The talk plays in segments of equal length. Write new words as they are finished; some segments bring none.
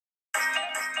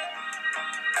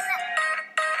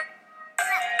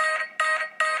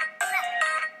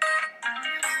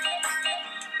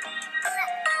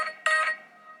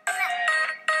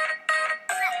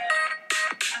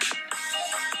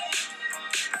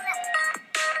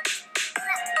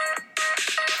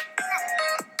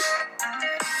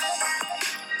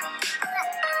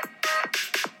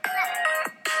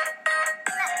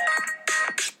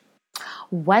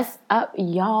What's up,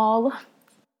 y'all?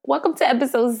 Welcome to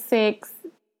episode 6.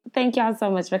 Thank y'all so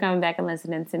much for coming back and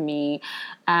listening to me.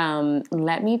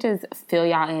 Let me just fill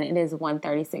y'all in. It is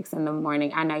 1:36 in the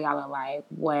morning. I know y'all are like,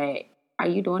 what are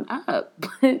you doing up?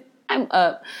 I'm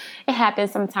up. It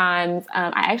happens sometimes.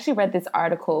 I actually read this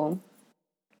article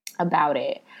about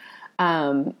it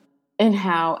and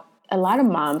how a lot of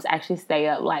moms actually stay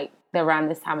up like around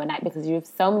this time of night because you have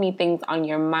so many things on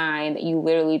your mind that you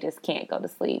literally just can't go to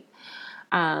sleep.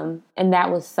 And that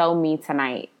was so me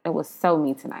tonight. It was so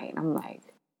me tonight. I'm like,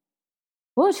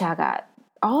 whoosh, I got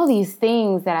all these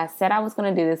things that I said I was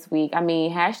going to do this week. I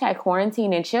mean, hashtag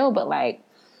quarantine and chill, but like,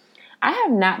 I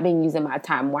have not been using my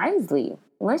time wisely.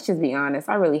 Let's just be honest.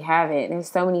 I really haven't. There's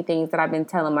so many things that I've been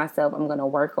telling myself I'm going to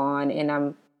work on,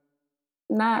 and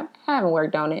I haven't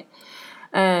worked on it.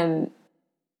 And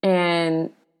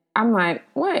I'm like,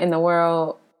 what in the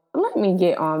world? Let me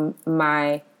get on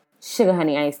my sugar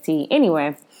honey iced tea.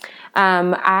 Anyway,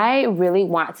 I really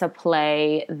want to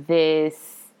play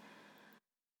this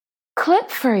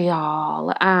clip for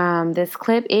y'all. This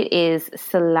clip, it is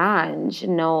Solange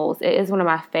Knowles. It is one of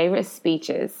my favorite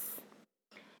speeches.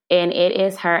 And it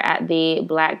is her at the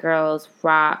Black Girls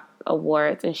Rock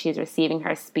Awards, and she's receiving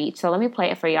her speech. So let me play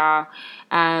it for y'all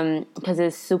because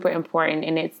it's super important,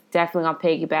 and it's definitely going to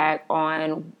piggyback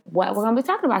on what we're going to be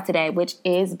talking about today, which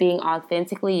is being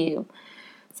authentically you.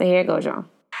 So here it goes, y'all.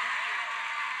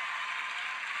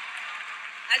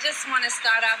 I just want to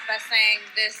start off by saying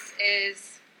this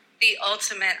is the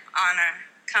ultimate honor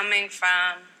coming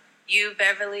from you,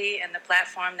 Beverly, and the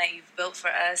platform that you've built for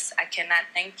us. I cannot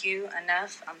thank you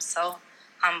enough. I'm so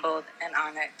humbled and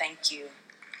honored. Thank you.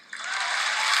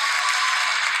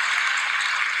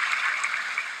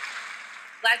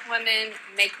 Black women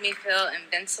make me feel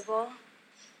invincible.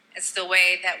 It's the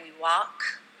way that we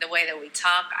walk, the way that we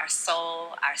talk, our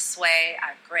soul, our sway,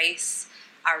 our grace,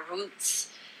 our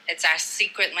roots. It's our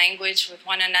secret language with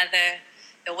one another,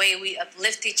 the way we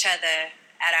uplift each other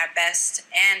at our best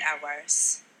and our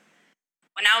worst.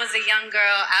 When I was a young girl,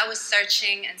 I was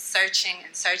searching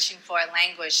for a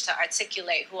language to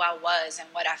articulate who I was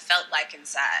and what I felt like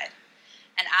inside.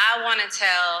 And I want to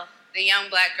tell the young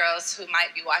Black girls who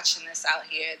might be watching this out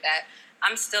here that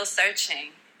I'm still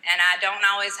searching, and I don't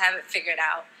always have it figured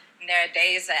out. And there are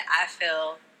days that I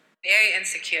feel very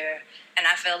insecure, and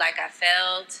I feel like I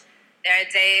failed. There are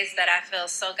days that I feel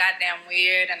so goddamn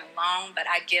weird and alone, but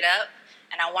I get up,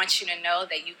 and I want you to know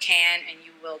that you can and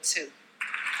you will too.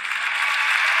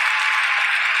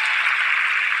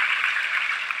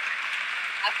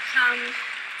 I've come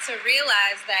to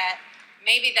realize that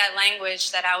maybe that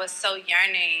language that I was so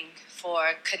yearning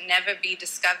for could never be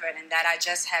discovered, and that I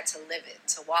just had to live it,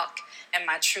 to walk in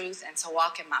my truth and to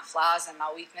walk in my flaws and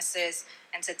my weaknesses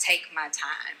and to take my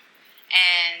time.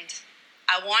 And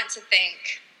I want to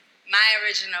thank my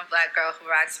original Black girl who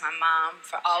rocks, my mom,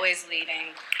 for always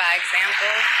leading by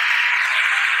example.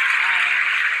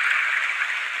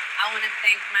 I want to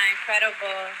thank my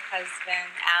incredible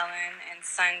husband, Alan, and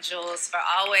son, Jules, for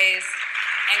always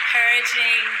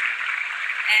encouraging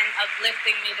and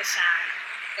uplifting me to shine.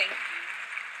 Thank you.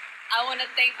 I want to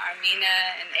thank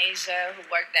Armina and Asia, who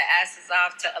worked their asses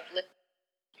off to uplift.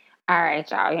 All right,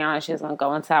 y'all. You know, she's going to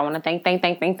go into, I want to thank.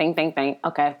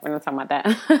 Okay, we're not talking about that.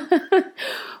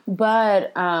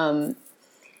 But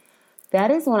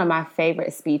that is one of my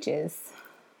favorite speeches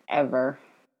ever.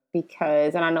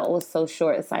 Because, and I know it was so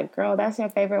short, it's like, girl, that's your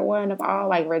favorite one of all,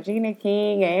 like Regina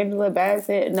King and Angela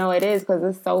Bassett. No, it is, because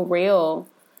it's so real.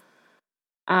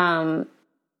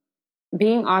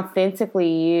 Being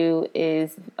authentically you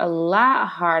is a lot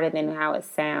harder than how it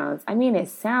sounds. I mean, it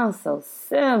sounds so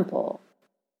simple.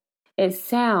 It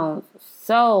sounds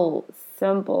so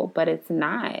simple, but it's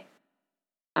not.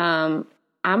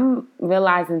 I'm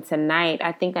realizing tonight,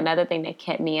 I think another thing that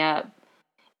kept me up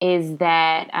is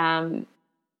that I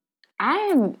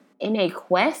am in a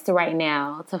quest right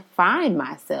now to find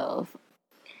myself.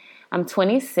 I'm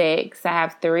 26. I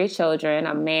have 3 children.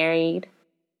 I'm married.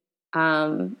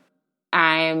 We're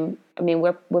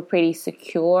pretty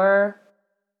secure.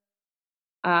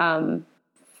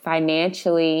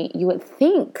 Financially, you would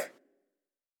think,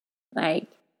 like,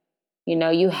 you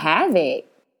know, you have it.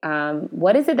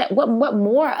 What is it what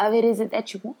more of it is it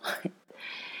that you want?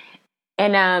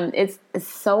 And it's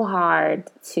so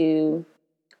hard to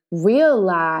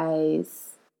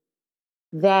realize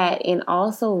that, and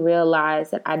also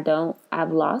realize that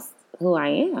I've lost who I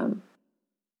am.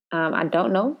 I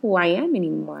don't know who I am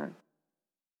anymore.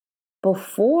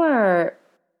 Before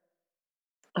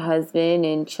husband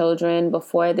and children,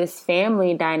 before this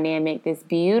family dynamic, this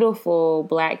beautiful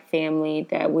Black family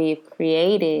that we've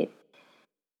created,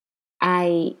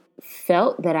 I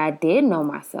felt that I did know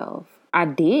myself. I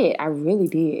did. I really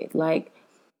did. Like,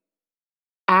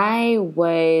 I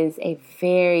was a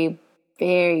very,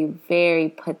 very, very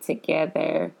put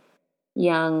together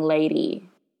young lady.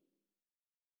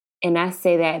 And I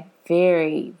say that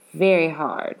very, very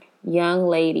hard. Young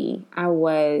lady, I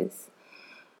was.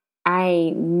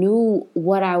 I knew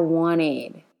what I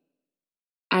wanted.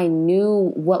 I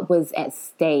knew what was at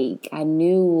stake. I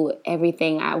knew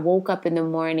everything. I woke up in the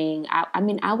morning.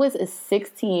 I was a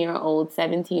 16-year-old,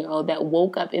 17-year-old that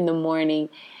woke up in the morning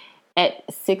at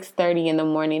 6:30 in the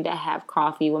morning to have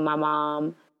coffee with my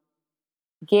mom,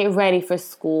 get ready for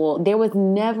school. There was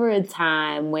never a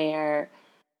time where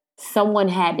someone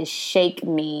had to shake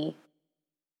me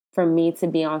for me to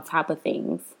be on top of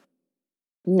things.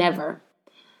 Never.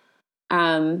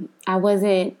 I've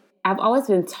always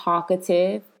been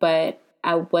talkative, but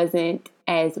I wasn't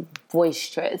as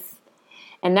boisterous.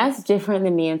 And that's different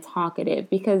than being talkative,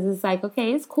 because it's like,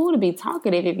 okay, it's cool to be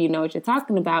talkative if you know what you're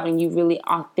talking about and you really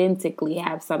authentically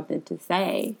have something to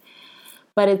say.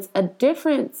 But it's a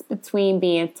difference between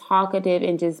being talkative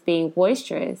and just being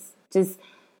boisterous,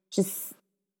 just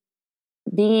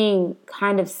being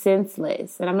kind of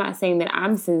senseless. And I'm not saying that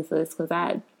I'm senseless,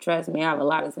 because trust me, I have a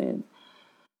lot of sense.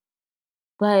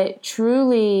 But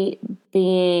truly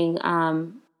being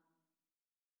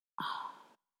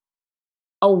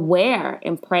aware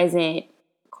and present,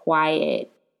 quiet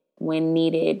when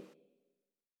needed,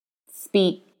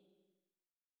 speak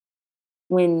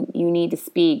when you need to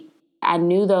speak. I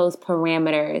knew those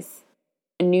parameters.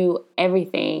 I knew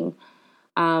everything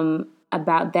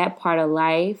about that part of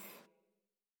life.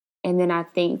 And then I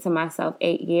think to myself,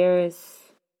 8 years,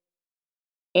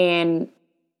 and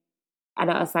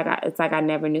it's like I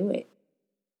never knew it.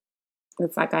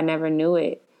 It's like I never knew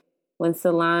it. When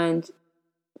Solange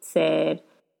said,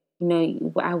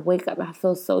 I wake up, I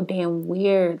feel so damn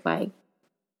weird. Like,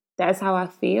 that's how I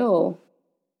feel.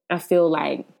 I feel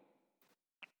like,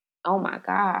 oh my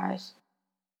gosh,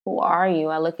 who are you?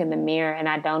 I look in the mirror and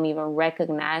I don't even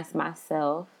recognize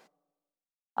myself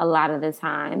a lot of the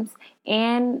times.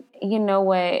 And you know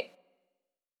what?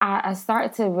 I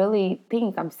start to really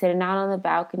think. I'm sitting out on the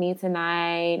balcony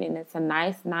tonight, and it's a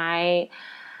nice night,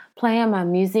 playing my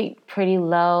music pretty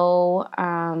low,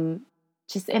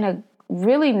 just in a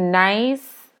really nice,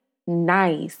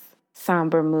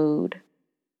 somber mood.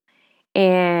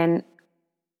 And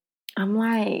I'm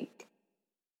like,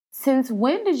 since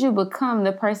when did you become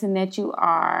the person that you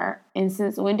are? And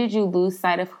since when did you lose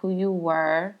sight of who you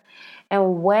were?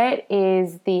 And what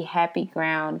is the happy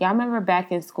ground? Y'all remember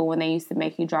back in school when they used to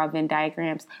make you draw Venn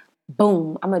diagrams?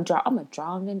 Boom, I'm gonna draw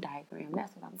a Venn diagram.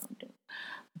 That's what I'm gonna do.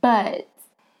 But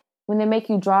when they make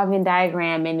you draw a Venn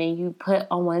diagram, and then you put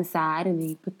on one side, and then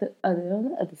you put the other on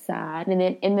the other side, and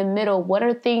then in the middle, what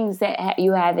are things that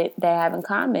you have in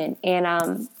common? And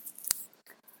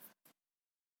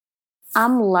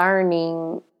I'm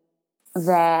learning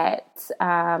that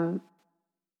I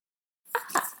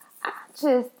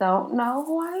just don't know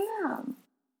who I am.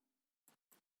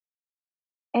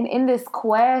 And in this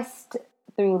quest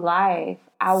through life,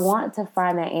 I want to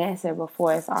find an answer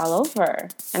before it's all over.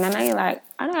 And I know you're like,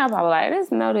 I know y'all probably like, this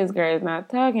girl is not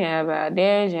talking about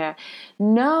Deja.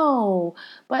 No,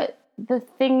 but the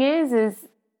thing is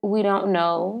we don't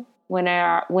know when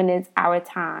it's our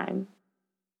time.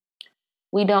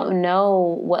 We don't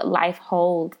know what life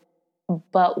holds,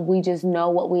 but we just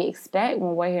know what we expect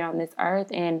when we're here on this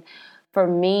earth. And for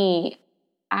me,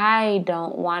 I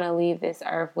don't want to leave this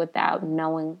earth without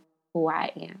knowing who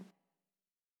I am.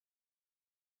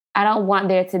 I don't want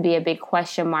there to be a big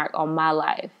question mark on my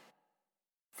life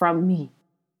from me.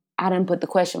 I didn't put the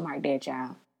question mark there,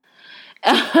 child.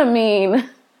 I mean,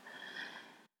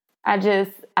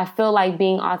 I feel like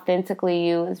being authentically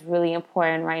you is really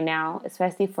important right now,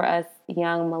 especially for us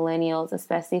young millennials,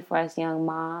 especially for us young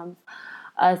moms,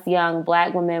 us young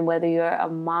Black women, whether you're a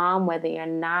mom, whether you're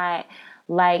not.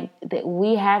 Like, that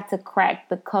we have to crack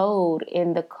the code,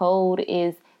 and the code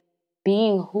is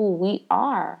being who we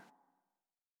are.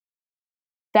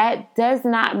 That does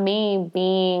not mean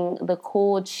being the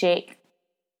cool chick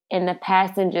in the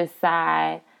passenger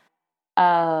side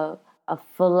of a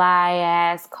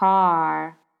fly-ass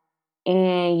car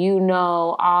and you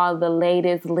know all the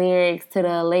latest lyrics to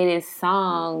the latest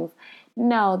songs.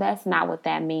 No, that's not what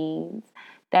that means.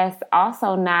 That's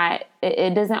also not,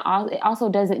 it also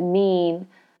doesn't mean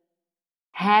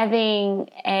having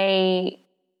a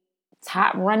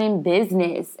top running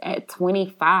business at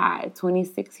 25,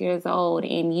 26 years old,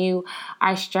 and you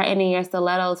are straightening your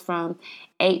stilettos from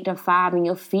 8 to 5 and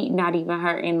your feet not even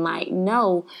hurting. Like,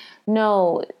 no,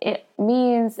 it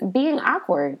means being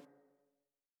awkward.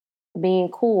 being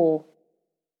cool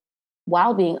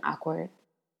while being awkward.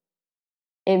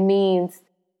 It means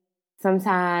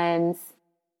sometimes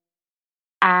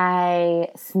I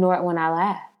snort when I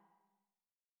laugh.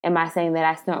 Am I saying that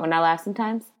I snort when I laugh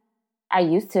sometimes? I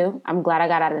used to. I'm glad I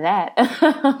got out of that.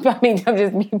 I mean, I'm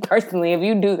just me personally. If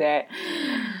you do that,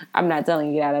 I'm not telling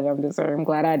you to get out of it. I'm just saying I'm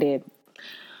glad I did.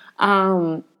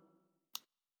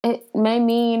 It may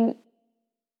mean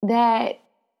that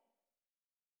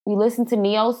you listen to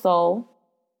neo soul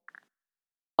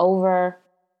over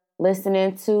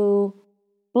listening to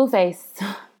Blueface.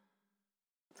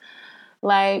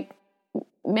 Like,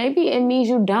 maybe it means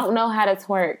you don't know how to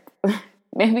twerk.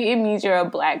 Maybe it means you're a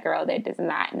black girl that does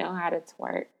not know how to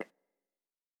twerk.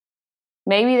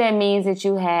 Maybe that means that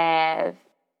you have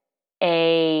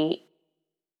a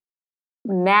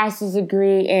master's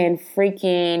degree in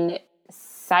freaking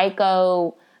I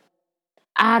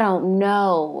don't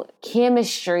know,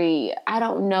 chemistry. I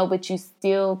don't know, but you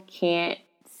still can't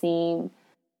seem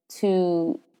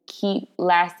to keep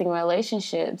lasting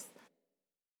relationships.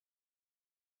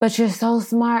 But you're so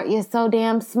smart. You're so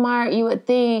damn smart. You would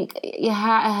think,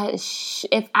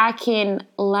 if I can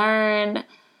learn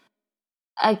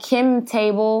a chem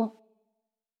table,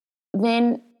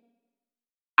 then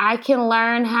I can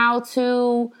learn how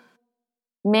to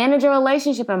manage a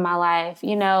relationship in my life.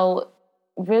 You know,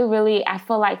 really, I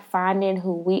feel like finding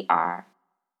who we are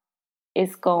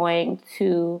is going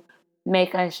to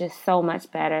make us just so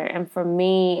much better. And for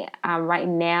me, right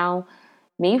now,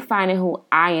 me finding who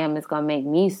I am is going to make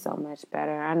me so much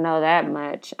better. I know that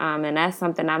much. And that's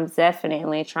something I'm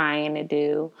definitely trying to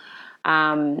do.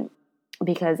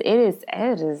 Because it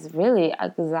is really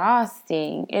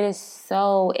exhausting. It is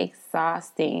so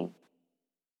exhausting.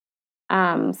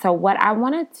 So what I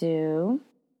want to do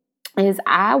is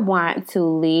I want to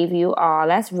leave you all.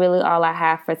 That's really all I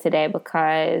have for today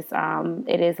because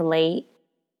it is late.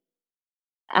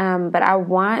 But I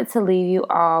want to leave you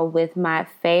all with my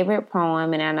favorite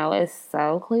poem, and I know it's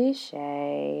so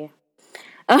cliche,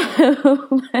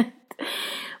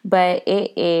 but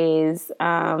it is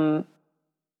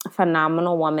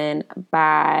Phenomenal Woman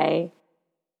by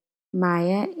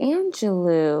Maya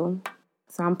Angelou.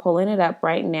 So I'm pulling it up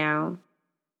right now.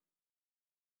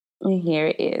 And here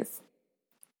it is.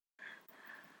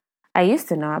 I used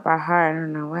to know it by heart. I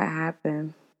don't know what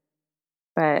happened.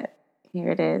 But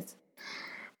here it is.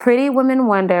 Pretty women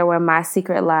wonder where my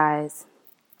secret lies.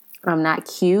 I'm not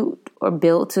cute or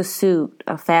built to suit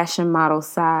a fashion model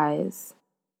size.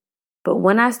 But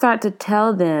when I start to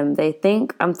tell them, they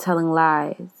think I'm telling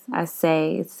lies. I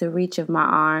say it's the reach of my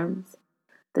arms,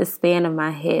 the span of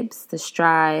my hips, the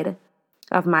stride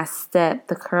of my step,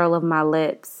 the curl of my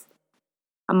lips.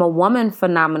 I'm a woman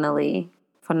phenomenally.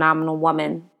 Phenomenal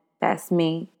woman. That's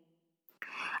me.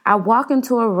 I walk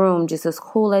into a room just as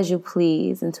cool as you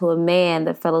please, into a man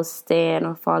that fellows stand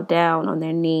or fall down on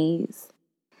their knees.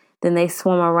 Then they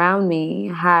swarm around me,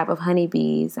 a hive of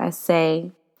honeybees. I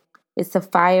say, it's the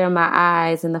fire in my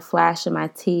eyes and the flash of my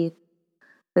teeth,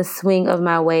 the swing of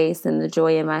my waist and the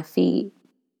joy in my feet.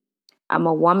 I'm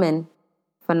a woman,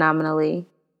 phenomenally.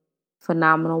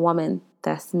 Phenomenal woman,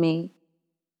 that's me.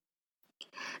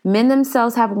 Men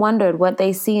themselves have wondered what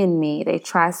they see in me. They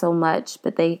try so much,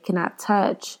 but they cannot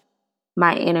touch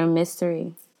my inner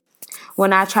mystery.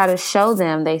 When I try to show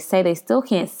them, they say they still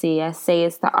can't see. I say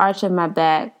it's the arch of my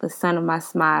back, the sun of my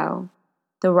smile,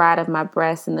 the ride of my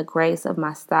breast, and the grace of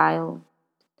my style.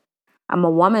 I'm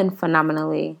a woman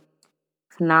phenomenally.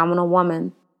 Phenomenal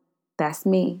woman. That's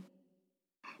me.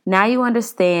 Now you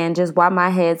understand just why my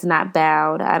head's not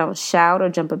bowed. I don't shout or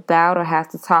jump about or have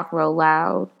to talk real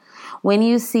loud. When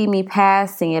you see me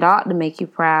passing, it ought to make you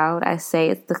proud. I say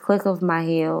it's the click of my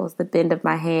heels, the bend of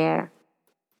my hair,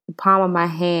 the palm of my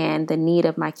hand, the need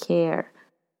of my care.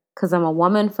 'Cause I'm a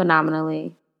woman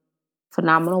phenomenally.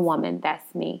 Phenomenal woman,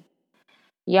 that's me.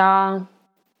 Y'all,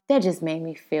 that just made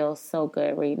me feel so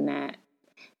good reading that.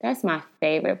 That's my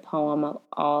favorite poem of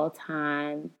all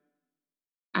time.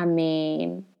 I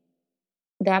mean,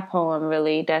 that poem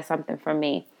really does something for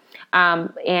me.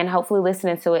 And hopefully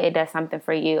listening to it, it does something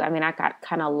for you. I mean, I got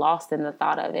kind of lost in the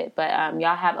thought of it, but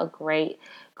y'all have a great,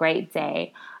 great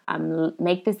day.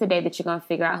 Make this a day that you're going to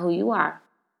figure out who you are.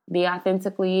 Be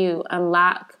authentically you.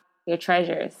 Unlock your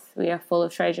treasures. We are full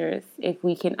of treasures if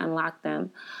we can unlock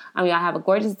them. Y'all have a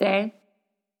gorgeous day.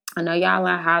 I know y'all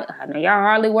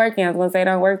hardly working. I was going to say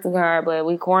don't work too hard, but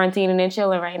we quarantining and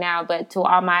chilling right now. But to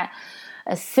all my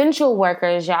essential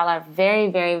workers, y'all are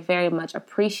very, very, very much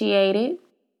appreciated.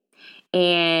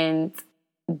 And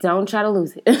don't try to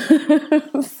lose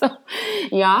it. So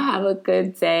y'all have a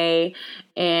good day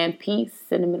and peace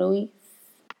in the Middle East.